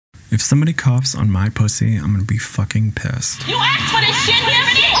If somebody coughs on my pussy, I'm gonna be fucking pissed. You asked for this shit, here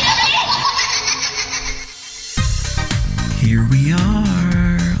it is! Here we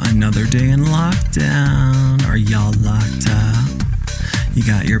are, another day in lockdown. Are y'all locked up? You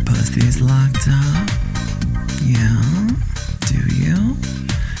got your pussies locked up? Yeah? Do you?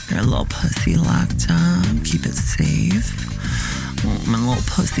 Your little pussy locked up? Keep it safe? Want my little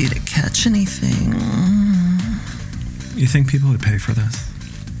pussy to catch anything? You think people would pay for this?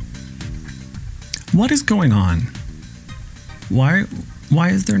 What is going on? Why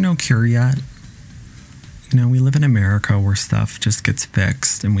is there no cure yet? You know, we live in America where stuff just gets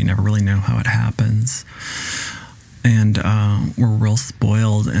fixed and we never really know how it happens. And we're real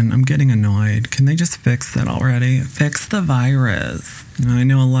spoiled and I'm getting annoyed. Can they just fix that already? Fix the virus. You know, I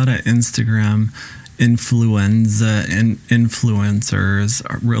know a lot of Instagram influenza and influencers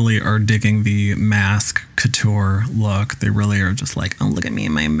really are digging the mask couture look. They really are just like, oh, look at me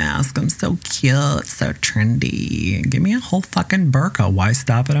in my mask. I'm so cute, so trendy. Give me a whole fucking burqa. Why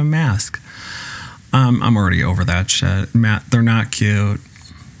stop at a mask? I'm already over that shit. They're not cute.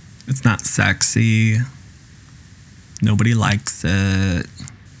 It's not sexy. Nobody likes it.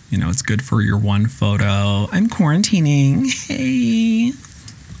 You know, it's good for your one photo. I'm quarantining. Hey.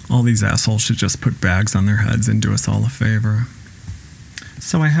 All these assholes should just put bags on their heads and do us all a favor.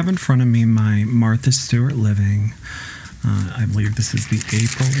 So I have in front of me my Martha Stewart Living. I believe this is the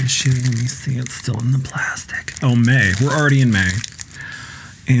April issue. Let me see. It's still in the plastic. Oh, May. We're already in May.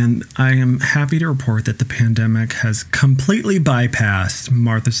 And I am happy to report that the pandemic has completely bypassed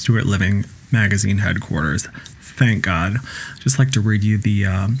Martha Stewart Living magazine headquarters. Thank God. Just like to read you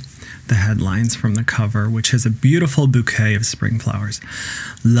the headlines from the cover, which has a beautiful bouquet of spring flowers.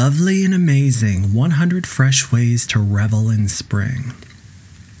 Lovely and amazing, 100 fresh ways to revel in spring.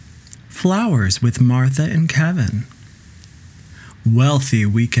 Flowers with Martha and Kevin. Wealthy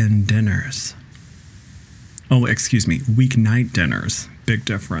weekend dinners. Oh, excuse me, weeknight dinners. Big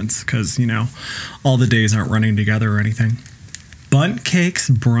difference, because, you know, all the days aren't running together or anything. Bundt cakes,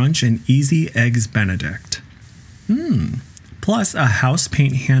 brunch, and easy eggs Benedict. Plus a house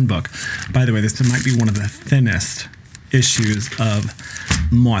paint handbook. By the way, this might be one of the thinnest issues of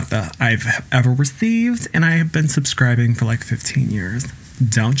Martha I've ever received, and I have been subscribing for like 15 years.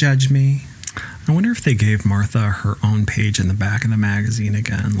 Don't judge me. I wonder if they gave Martha her own page in the back of the magazine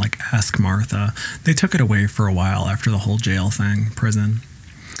again, like Ask Martha. They took it away for a while after the whole jail thing, prison.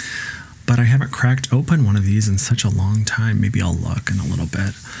 But I haven't cracked open one of these in such a long time. Maybe I'll look in a little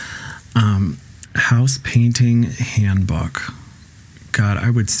bit. House painting handbook. God, I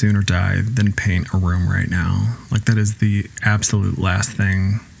would sooner die than paint a room right now. Like, that is the absolute last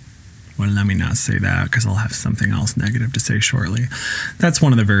thing. Well, let me not say that because I'll have something else negative to say shortly. That's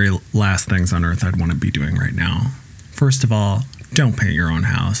one of the very last things on earth I'd want to be doing right now. First of all, don't paint your own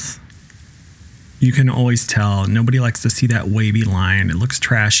house. You can always tell. Nobody likes to see that wavy line. It looks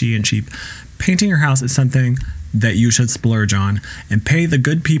trashy and cheap. Painting your house is something that you should splurge on and pay the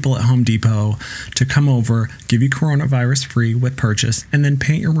good people at Home Depot to come over, give you coronavirus free with purchase, and then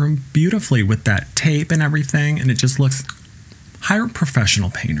paint your room beautifully with that tape and everything. And it just looks, hire professional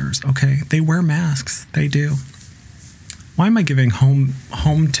painters, okay? They wear masks. They do. Why am I giving home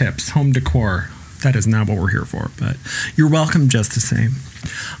tips, home decor? That is not what we're here for, but you're welcome just the same.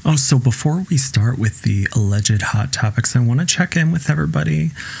 Oh, so before we start with the alleged hot topics, I want to check in with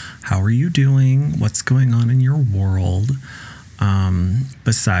everybody. How are you doing? What's going on in your world?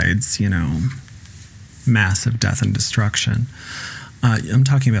 Besides, you know, massive death and destruction. I'm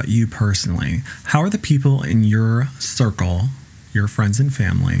talking about you personally. How are the people in your circle, your friends and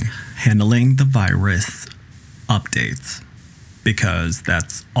family, handling the virus updates? Because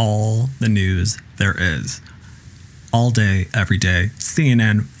that's all the news there is. All day, every day.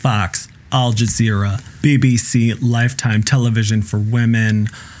 CNN, Fox, Al Jazeera, BBC, Lifetime Television for Women,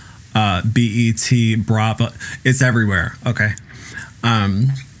 BET, Bravo. It's everywhere. Okay.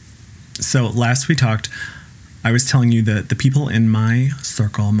 So last we talked, I was telling you that the people in my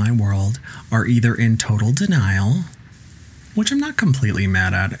circle, my world, are either in total denial, which I'm not completely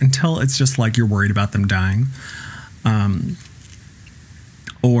mad at until it's just like you're worried about them dying.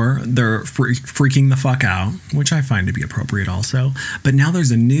 Or they're freaking the fuck out, which I find to be appropriate also. But now there's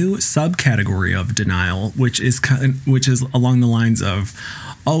a new subcategory of denial, which is along the lines of,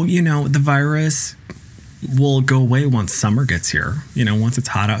 oh, you know, the virus will go away once summer gets here. You know, once it's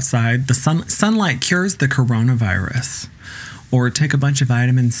hot outside, the sunlight cures the coronavirus. Or take a bunch of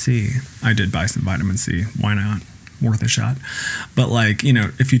vitamin C. I did buy some vitamin C. Why not? Worth a shot. But like, you know,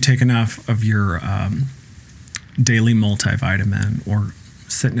 if you take enough of your daily multivitamin or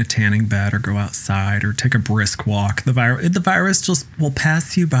sit in a tanning bed or go outside or take a brisk walk. The virus just will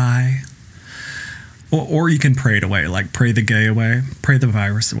pass you by. Or you can pray it away, like pray the gay away, pray the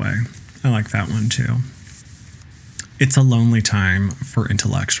virus away. I like that one too. It's a lonely time for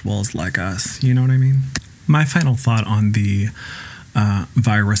intellectuals like us. You know what I mean? My final thought on the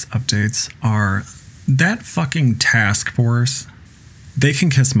virus updates are that fucking task force, they can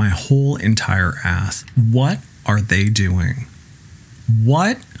kiss my whole entire ass. What are they doing?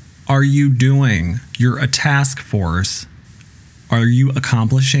 What are you doing? You're a task force. Are you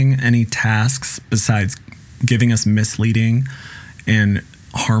accomplishing any tasks besides giving us misleading and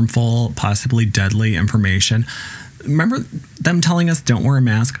harmful, possibly deadly information? Remember them telling us don't wear a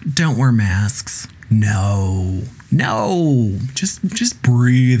mask? Don't wear masks. No. Just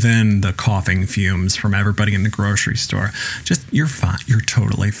breathe in the coughing fumes from everybody in the grocery store. You're fine. You're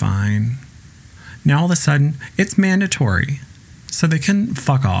totally fine. Now all of a sudden, it's mandatory. So they can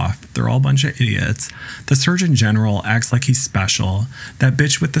fuck off. They're all a bunch of idiots. The Surgeon General acts like he's special. That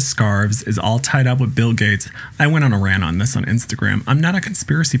bitch with the scarves is all tied up with Bill Gates. I went on a rant on this on Instagram. I'm not a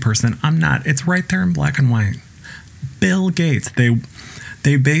conspiracy person. I'm not. It's right there in black and white. Bill Gates. They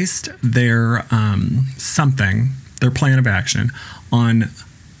based their their plan of action on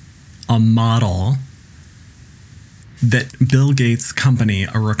a model that Bill Gates' company,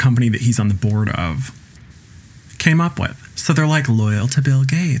 or a company that he's on the board of, came up with. So they're like loyal to Bill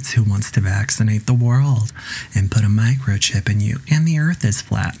Gates, who wants to vaccinate the world and put a microchip in you, and the earth is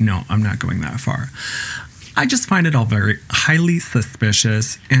flat. No, I'm not going that far. I just find it all very highly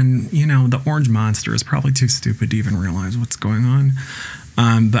suspicious. And, the orange monster is probably too stupid to even realize what's going on.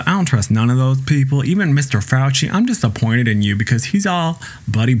 But I don't trust none of those people. Even Mr. Fauci, I'm disappointed in you because he's all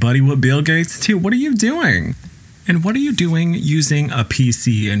buddy with Bill Gates too. What are you doing? And what are you doing using a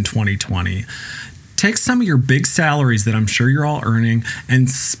PC in 2020? Take some of your big salaries that I'm sure you're all earning and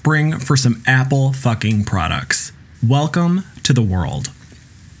spring for some Apple fucking products. Welcome to the world.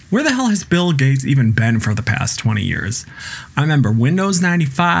 Where the hell has Bill Gates even been for the past 20 years? I remember Windows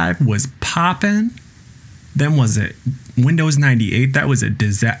 95 was popping. Then was it Windows 98? That was a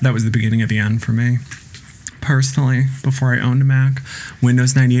disaster. That was the beginning of the end for me. Personally, before I owned a Mac.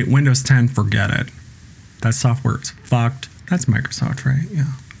 Windows 98, Windows 10, forget it. That software is fucked. That's Microsoft, right?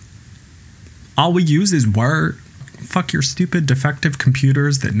 Yeah. All we use is Word. Fuck your stupid defective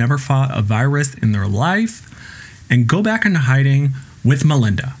computers that never fought a virus in their life. And go back into hiding with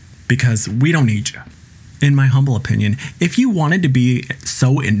Melinda, because we don't need you. In my humble opinion, if you wanted to be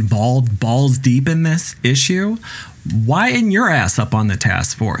so involved balls deep in this issue, why isn't your ass up on the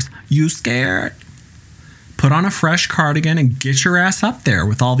task force? You scared? Put on a fresh cardigan and get your ass up there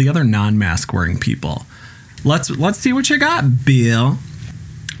with all the other non-mask wearing people. Let's see what you got, Bill.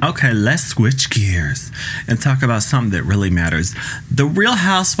 Okay, let's switch gears and talk about something that really matters. The Real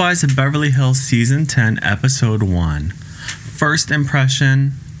Housewives of Beverly Hills Season 10, Episode 1. First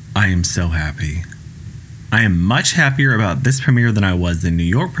impression, I am so happy. I am much happier about this premiere than I was the New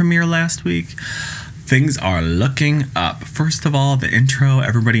York premiere last week. Things are looking up. First of all, the intro,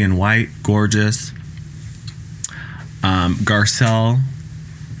 everybody in white, gorgeous. Garcelle,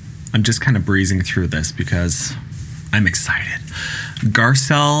 I'm just kind of breezing through this because I'm excited.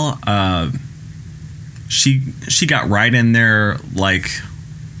 Garcelle, she got right in there like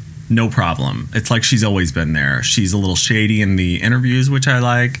no problem. It's like she's always been there. She's a little shady in the interviews, which I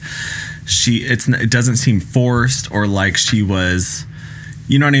like. It doesn't seem forced or like she was,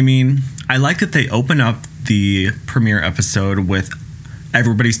 you know what I mean? I like that they open up the premiere episode with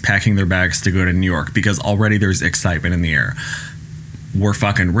everybody's packing their bags to go to New York because already there's excitement in the air. We're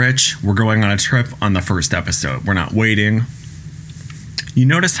fucking rich. We're going on a trip on the first episode. We're not waiting. You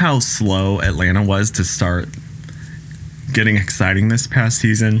notice how slow Atlanta was to start getting exciting this past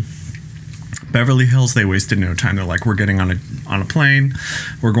season? Beverly Hills, they wasted no time. They're like, we're getting on a plane.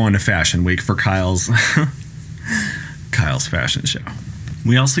 We're going to Fashion Week for Kyle's fashion show.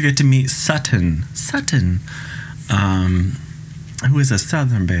 We also get to meet Sutton, who is a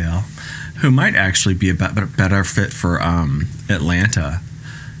Southern belle, who might actually be a better fit for Atlanta.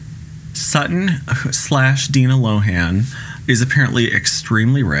 Sutton / Dina Lohan is apparently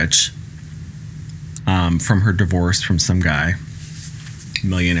extremely rich from her divorce from some guy,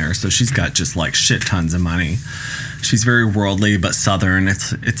 millionaire. So she's got just like shit tons of money. She's very worldly but Southern.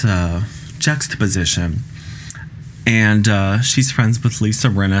 It's a juxtaposition. And she's friends with Lisa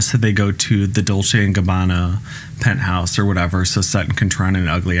Rinna, so they go to the Dolce & Gabbana penthouse or whatever, so Sutton can try on an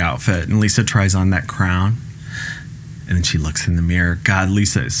ugly outfit. And Lisa tries on that crown, and then she looks in the mirror. God,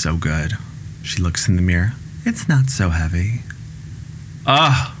 Lisa is so good. She looks in the mirror. It's not so heavy.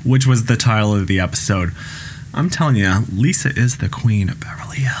 Which was the title of the episode. I'm telling you, Lisa is the queen of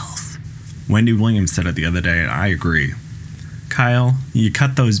Beverly Hills. Wendy Williams said it the other day, and I agree. Kyle, you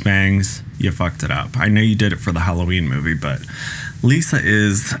cut those bangs, you fucked it up. I know you did it for the Halloween movie, but Lisa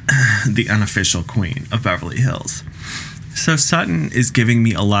is the unofficial queen of Beverly Hills. So Sutton is giving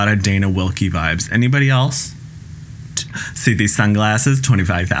me a lot of Dana Wilkie vibes. Anybody else? See these sunglasses?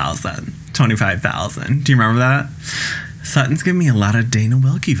 25,000. 25,000. Do you remember that? Sutton's giving me a lot of Dana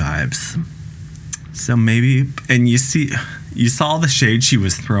Wilkie vibes. So maybe, and you saw the shade she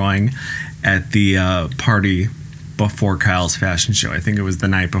was throwing at the party before Kyle's fashion show. I think it was the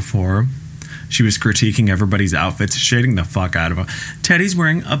night before. She was critiquing everybody's outfits, shading the fuck out of them. Teddy's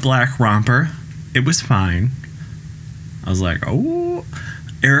wearing a black romper. It was fine. I was like, oh,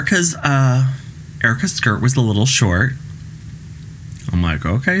 Erica's skirt was a little short. I'm like,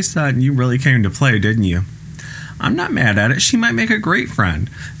 okay, son, you really came to play, didn't you? I'm not mad at it. She might make a great friend.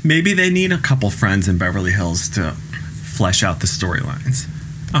 Maybe they need a couple friends in Beverly Hills to flesh out the storylines.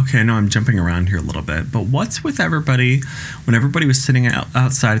 Okay, I know I'm jumping around here a little bit, but what's with everybody when everybody was sitting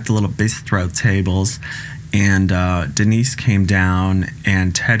outside at the little bistro tables and Denise came down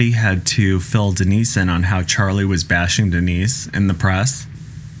and Teddy had to fill Denise in on how Charlie was bashing Denise in the press?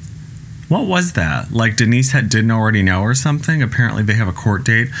 What was that? Like Denise didn't already know or something? Apparently they have a court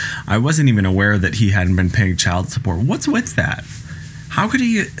date. I wasn't even aware that he hadn't been paying child support. What's with that? How could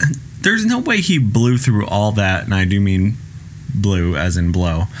he? There's no way he blew through all that, and I do mean blew as in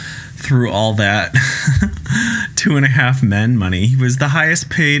blow, through all that 2.5 Men money. He was the highest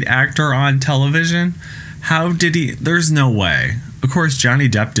paid actor on television. How did he? There's no way. Of course, Johnny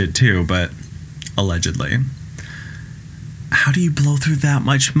Depp did too, but allegedly. How do you blow through that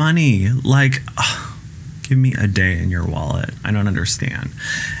much money? Like, give me a day in your wallet. I don't understand.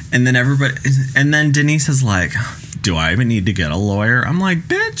 And then Denise is like, do I even need to get a lawyer? I'm like,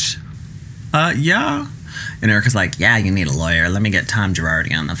 bitch, yeah. And Erica's like, yeah, you need a lawyer. Let me get Tom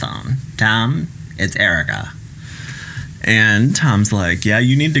Girardi on the phone. Tom, it's Erica. And Tom's like, yeah,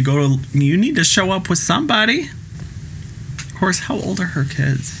 you need to show up with somebody. Of course, how old are her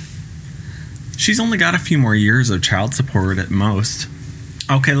kids? She's only got a few more years of child support at most.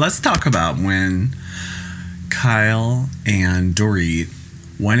 Okay, let's talk about when Kyle and Dorit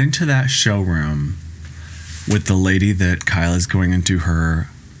went into that showroom with the lady that Kyle is going into her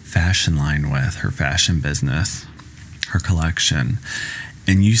fashion line with, her fashion business, her collection.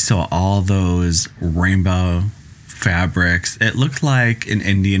 And you saw all those rainbow fabrics. It looked like an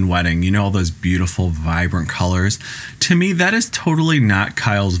Indian wedding. You know, all those beautiful, vibrant colors. To me, that is totally not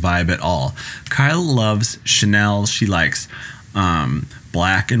Kyle's vibe at all. Kyle loves Chanel. She likes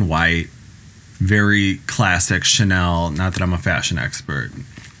black and white, very classic Chanel. Not that I'm a fashion expert,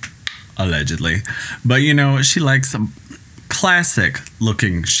 allegedly. But, you know, she likes some classic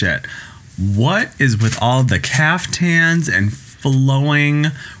looking shit. What is with all the caftans and flowing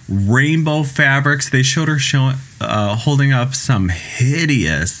rainbow fabrics? They showed her holding up some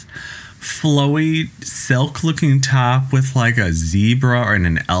hideous flowy silk looking top with like a zebra or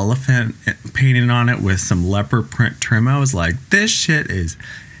an elephant painted on it with some leopard print trim. I was like, this shit is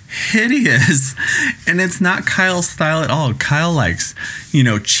hideous, and it's not Kyle's style at all. Kyle likes, you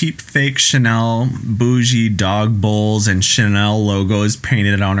know, cheap fake Chanel bougie dog bowls and Chanel logos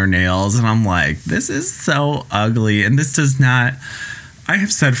painted on her nails, and I'm like, this is so ugly. And this does not, I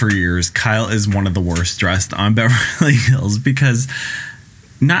have said for years, Kyle is one of the worst dressed on Beverly Hills, because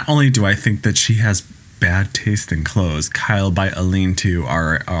not only do I think that she has bad taste in clothes, Kyle by Aline to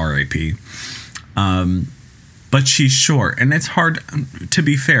R.I.P. But she's short, and it's hard, to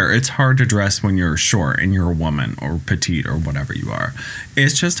be fair, it's hard to dress when you're short and you're a woman or petite or whatever you are.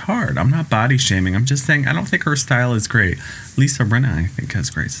 It's just hard. I'm not body shaming. I'm just saying I don't think her style is great. Lisa Rinna, I think, has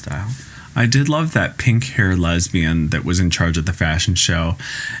great style. I did love that pink-haired lesbian that was in charge of the fashion show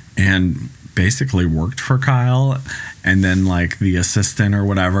and basically worked for Kyle. And then, like, the assistant or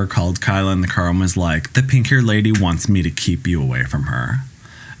whatever called Kyle in the car and was like, the pink-haired lady wants me to keep you away from her.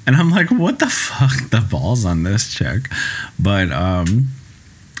 And I'm like, what the fuck? The balls on this chick. But,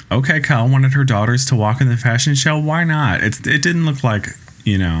 okay, Kyle wanted her daughters to walk in the fashion show. Why not? It didn't look like,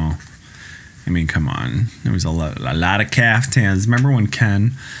 you know, I mean, come on. There was a lot of caftans. Remember when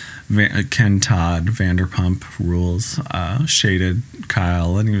Ken Todd, Vanderpump Rules, shaded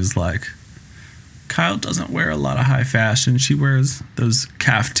Kyle, and he was like, Kyle doesn't wear a lot of high fashion. She wears those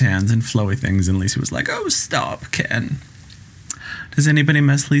caftans and flowy things. And Lisa was like, oh, stop, Ken. Does anybody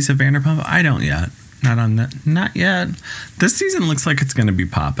miss Lisa Vanderpump? I don't yet. Not yet. This season looks like it's going to be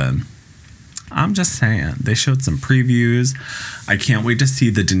poppin'. I'm just saying. They showed some previews. I can't wait to see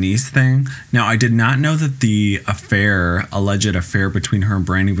the Denise thing. Now, I did not know that the alleged affair between her and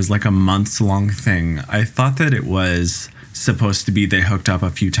Brandy was like a months-long thing. I thought that it was supposed to be they hooked up a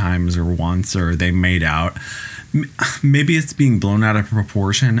few times or once or they made out. Maybe it's being blown out of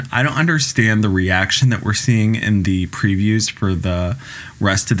proportion. I don't understand the reaction that we're seeing in the previews for the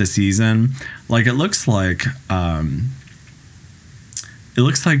rest of the season. Like, it looks like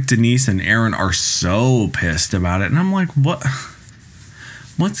Denise and Aaron are so pissed about it. And I'm like,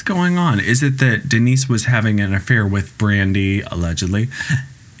 what's going on? Is it that Denise was having an affair with Brandy, allegedly,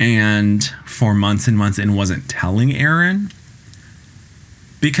 and for months and months and wasn't telling Aaron?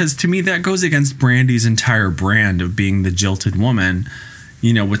 Because to me, that goes against Brandy's entire brand of being the jilted woman,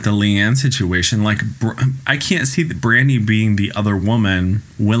 you know, with the Leanne situation. Like, I can't see that Brandy being the other woman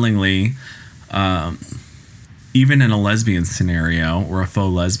willingly, even in a lesbian scenario or a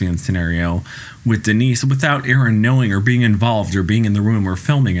faux lesbian scenario with Denise without Aaron knowing or being involved or being in the room or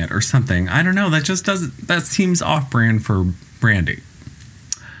filming it or something. I don't know. That seems off-brand for Brandy.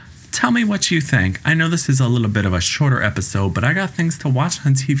 Tell me what you think. I know this is a little bit of a shorter episode, but I got things to watch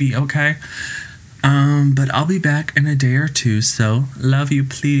on TV, okay? But I'll be back in a day or two, so love you,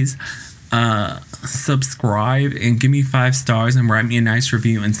 please. Subscribe and give me 5 stars and write me a nice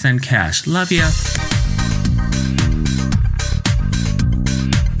review and send cash. Love ya.